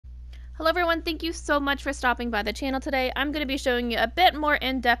Hello everyone, thank you so much for stopping by the channel today. I'm going to be showing you a bit more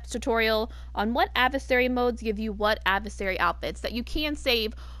in-depth tutorial on what adversary modes give you what adversary outfits that you can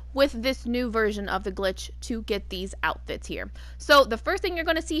save with this new version of the glitch to get these outfits here. So the first thing you're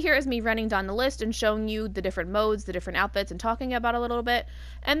going to see here is me running down the list and showing you the different modes, the different outfits, and talking about a little bit.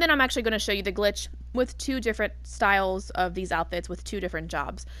 And then I'm actually going to show you the glitch with two different styles of these outfits with two different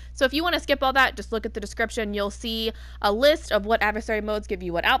jobs. So if you want to skip all that, just look at the description. You'll see a list of what adversary modes give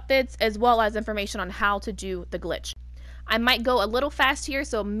you what outfits, as well as information on how to do the glitch. I might go a little fast here,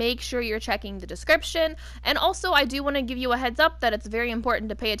 so make sure you're checking the description. And also, I do want to give you a heads up that it's very important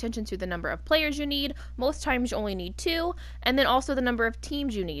to pay attention to the number of players you need. Most times you only need 2, and then also the number of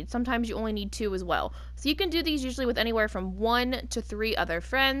teams you need. Sometimes you only need 2 as well. So you can do these usually with anywhere from 1 to 3 other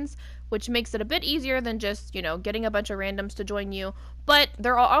friends, which makes it a bit easier than just, getting a bunch of randoms to join you. But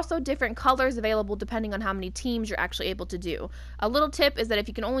there are also different colors available depending on how many teams you're actually able to do. A little tip is that if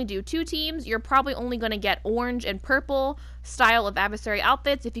you can only do 2 teams, you're probably only going to get orange and purple style of adversary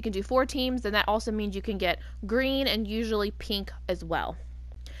outfits. If you can do 4 teams, then that also means you can get green and usually pink as well.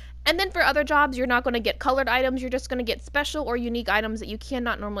 And then for other jobs, you're not going to get colored items, you're just going to get special or unique items that you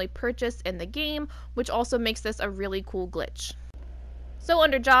cannot normally purchase in the game, which also makes this a really cool glitch. So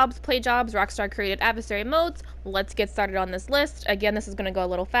under jobs, play jobs, Rockstar created adversary modes. Let's get started on this list. Again, this is going to go a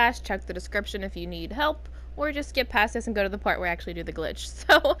little fast. Check the description if you need help, or just skip past this and go to the part where I actually do the glitch.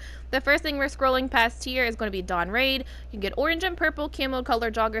 So the first thing we're scrolling past here is going to be Dawn Raid. You can get orange and purple camo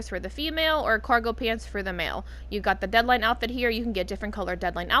color joggers for the female or cargo pants for the male. You've got the deadline outfit here. You can get different color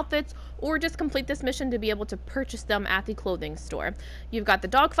deadline outfits or just complete this mission to be able to purchase them at the clothing store. You've got the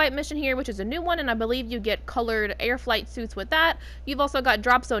dogfight mission here, which is a new one, and I believe you get colored air flight suits with that. You've also got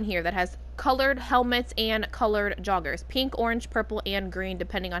drop zone here that has colored helmets and colored joggers, pink, orange, purple, and green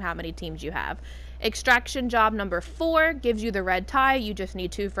depending on how many teams you have. Extraction job number 4 gives you the red tie. You just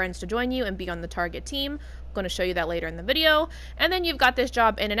need 2 friends to join you and be on the target team. I'm going to show you that later in the video. And then you've got this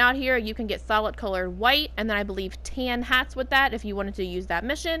job in and out here. You can get solid colored white and then I believe tan hats with that if you wanted to use that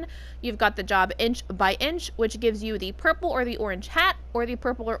mission. You've got the job inch by inch, which gives you the purple or the orange hat or the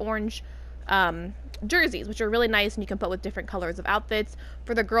purple or orange jerseys, which are really nice and you can put with different colors of outfits.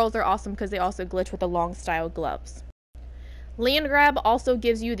 For the girls, they're awesome because they also glitch with the long style gloves. Land grab also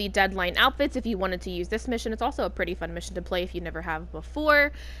gives you the deadline outfits if you wanted to use this mission. It's also a pretty fun mission to play if you never have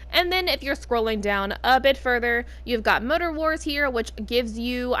before. And then if you're scrolling down a bit further, you've got Motor Wars here, which gives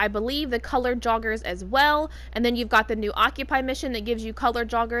you, I believe, the colored joggers as well. And then you've got the new Occupy mission that gives you colored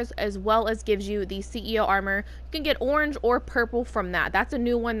joggers as well as gives you the CEO armor. You can get orange or purple from that. That's a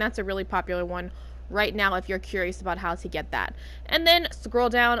new one. That's a really popular one right now if you're curious about how to get that. And then scroll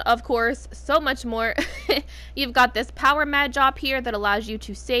down, of course, so much more. You've got this power mad job here that allows you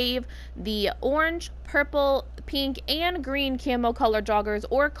to save the orange, purple, pink, and green camo color joggers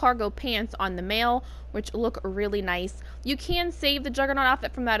or cargo pants on the male, which look really nice. You can save the Juggernaut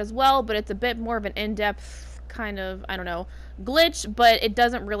outfit from that as well, but it's a bit more of an in-depth kind of, I don't know, glitch, but it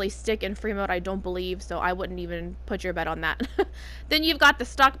doesn't really stick in free mode, I don't believe, so I wouldn't even put your bet on that. Then you've got the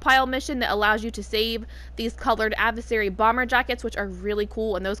stockpile mission that allows you to save these colored adversary bomber jackets, which are really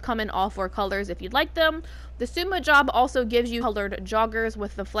cool, and those come in all 4 colors if you'd like them. The sumo job also gives you colored joggers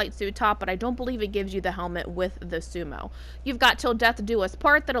with the flight suit top, but I don't believe it gives you the helmet with the sumo. You've got Till Death Do Us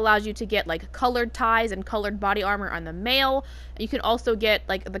Part that allows you to get like colored ties and colored body armor on the male. You can also get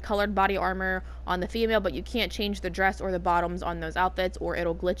like the colored body armor on the female, but you can't change the dress or the bottoms on those outfits or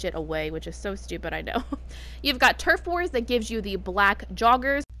it'll glitch it away, which is so stupid, I know. You've got Turf Wars that gives you the black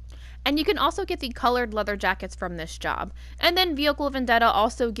joggers. And you can also get the colored leather jackets from this job. And then Vehicle Vendetta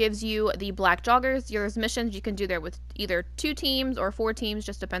also gives you the black joggers. There's missions you can do there with either 2 teams or 4 teams,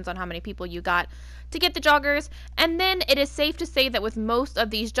 just depends on how many people you got to get the joggers. And then it is safe to say that with most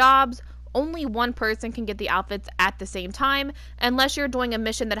of these jobs, only one person can get the outfits at the same time, unless you're doing a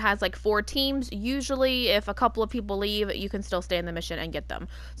mission that has like 4 teams. Usually if a couple of people leave, you can still stay in the mission and get them.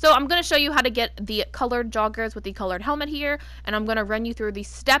 So I'm going to show you how to get the colored joggers with the colored helmet here, and I'm going to run you through the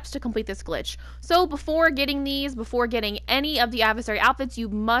steps to complete this glitch. So before getting any of the adversary outfits, you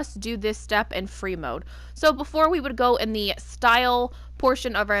must do this step in free mode. So before we would go in the style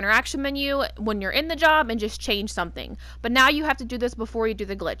portion of our interaction menu when you're in the job and just change something. But now you have to do this before you do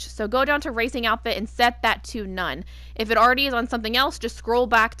the glitch. So go down to racing outfit and set that to none. If it already is on something else, just scroll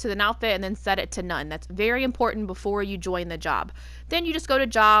back to the outfit and then set it to none. That's very important before you join the job. Then you just go to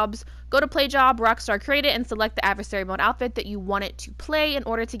jobs, go to play job, Rockstar create it, and select the adversary mode outfit that you want it to play in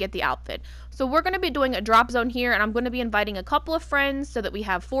order to get the outfit. So we're going to be doing a drop zone here, and I'm going to be inviting a couple of friends so that we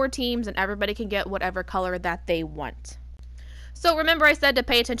have 4 teams and everybody can get whatever color that they want. So remember I said to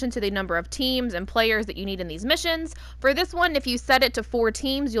pay attention to the number of teams and players that you need in these missions. For this one, if you set it to 4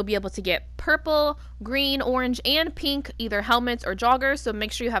 teams, you'll be able to get purple, green, orange, and pink, either helmets or joggers, so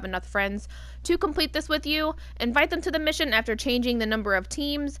make sure you have enough friends to complete this with you. Invite them to the mission after changing the number of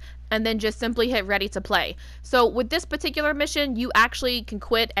teams, and then just simply hit ready to play. So with this particular mission, you actually can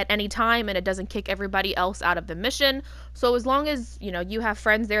quit at any time and it doesn't kick everybody else out of the mission. So as long as, you know, you have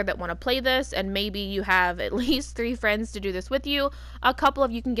friends there that want to play this, and maybe you have at least 3 friends to do this with you, a couple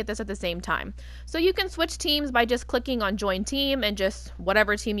of you can get this at the same time. So you can switch teams by just clicking on join team, and just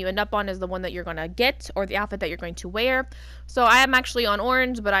whatever team you end up on is the one that you're going to get, or the outfit that you're going to wear. So I am actually on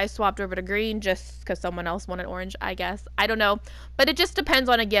orange, but I swapped over to green just because someone else wanted orange, I guess. I don't know. But it just depends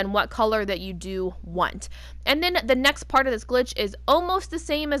on, again, what color that you do want. And then the next part of this glitch is almost the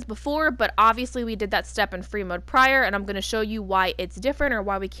same as before, but obviously we did that step in free mode prior, and I'm going to show you why it's different, or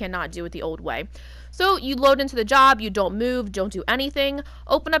why we cannot do it the old way. So you load into the job, you don't move, don't do anything,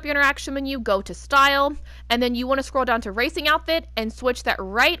 open up your interaction menu, go to style, and then you want to scroll down to racing outfit and switch that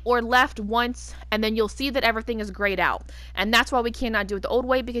right or left once, and then you'll see that everything is grayed out. And that's why we cannot do it the old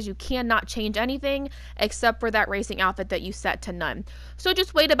way, because you cannot change anything except for that racing outfit that you set to none. So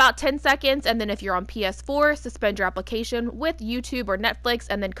just wait about 10 seconds, and then if you're on PS4, suspend your application with YouTube or Netflix,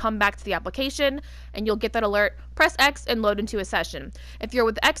 and then come back to the application, and you'll get that alert. Press X and load into a session. If you're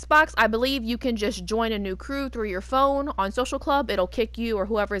with Xbox, I believe you can just join a new crew through your phone on Social Club. It'll kick you or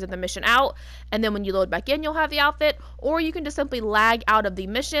whoever's in the mission out, and then when you load back in, you'll have the outfit. Or you can just simply lag out of the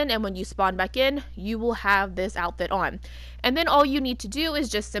mission, and when you spawn back in, you will have this outfit on. And then all you need to do is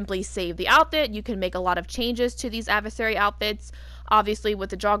just simply save the outfit. You can make a lot of changes to these adversary outfits. Obviously, with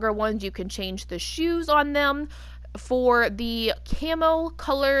the jogger ones, you can change the shoes on them. For the camo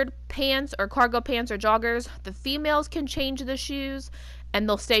colored pants or cargo pants or joggers, the females can change the shoes and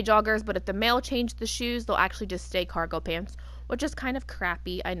they'll stay joggers, but if the male changes the shoes, they'll actually just stay cargo pants, which is kind of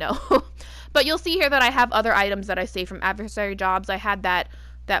crappy, I know. But you'll see here that I have other items that I saved from adversary jobs. I had that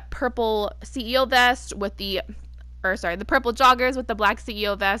purple CEO vest with the purple joggers with the black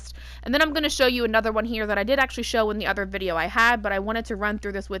CEO vest. And then I'm going to show you another one here that I did actually show in the other video I had, but I wanted to run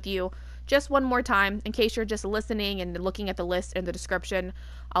through this with you just one more time in case you're just listening and looking at the list in the description.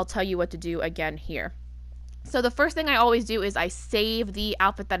 I'll tell you what to do again here. So the first thing I always do is I save the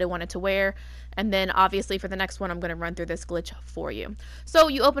outfit that I wanted to wear, and then obviously for the next one I'm going to run through this glitch for you. So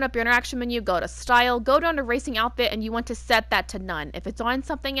you open up your interaction menu, go to style, go down to racing outfit, and you want to set that to none. If it's on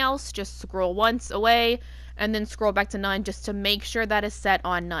something else, just scroll once away and then scroll back to none just to make sure that is set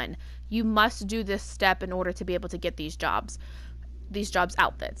on none. You must do this step in order to be able to get these jobs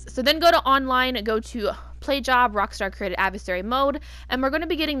outfits. So then go to online, go to play job, Rockstar created adversary mode, and we're going to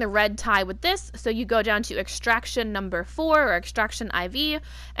be getting the red tie with this. So you go down to extraction number 4 or extraction IV,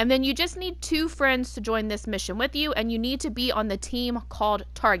 and then you just need 2 friends to join this mission with you, and you need to be on the team called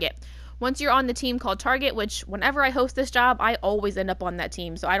target. Once you're on the team called target, which whenever I host this job, I always end up on that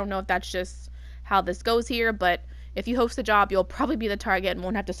team. So I don't know if that's just how this goes here, but if you host the job, you'll probably be the target and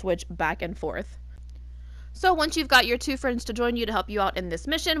won't have to switch back and forth. So once you've got your 2 friends to join you to help you out in this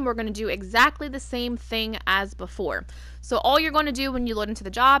mission, we're going to do exactly the same thing as before. So all you're going to do when you load into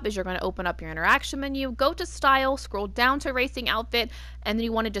the job is you're going to open up your interaction menu, go to style, scroll down to racing outfit, and then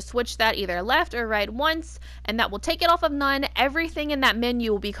you want to just switch that either left or right once, and that will take it off of none. Everything in that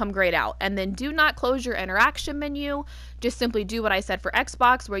menu will become grayed out. And then do not close your interaction menu. Just simply do what I said for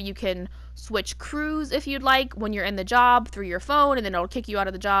Xbox, where you can switch crews if you'd like when you're in the job through your phone, and then it'll kick you out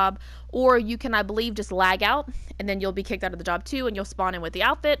of the job. Or you can, I believe, just lag out, and then you'll be kicked out of the job too, and you'll spawn in with the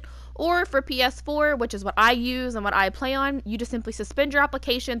outfit. Or for PS4, which is what I use and what I play on, you just simply suspend your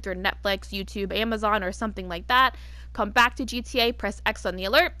application through Netflix, YouTube, Amazon, or something like that. Come back to GTA, press X on the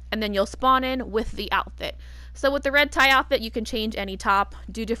alert, and then you'll spawn in with the outfit. So with the red tie outfit, you can change any top,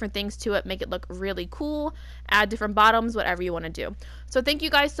 do different things to it, make it look really cool, add different bottoms, whatever you want to do. So thank you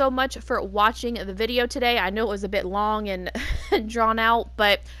guys so much for watching the video today. I know it was a bit long and drawn out,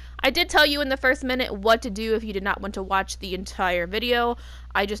 but I did tell you in the first minute what to do if you did not want to watch the entire video.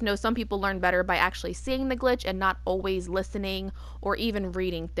 I just know some people learn better by actually seeing the glitch and not always listening or even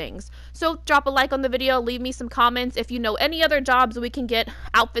reading things. So drop a like on the video, leave me some comments. If you know any other jobs we can get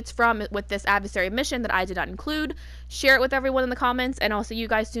outfits from with this adversary mission that I did not include, share it with everyone in the comments, and I'll see you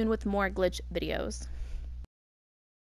guys soon with more glitch videos.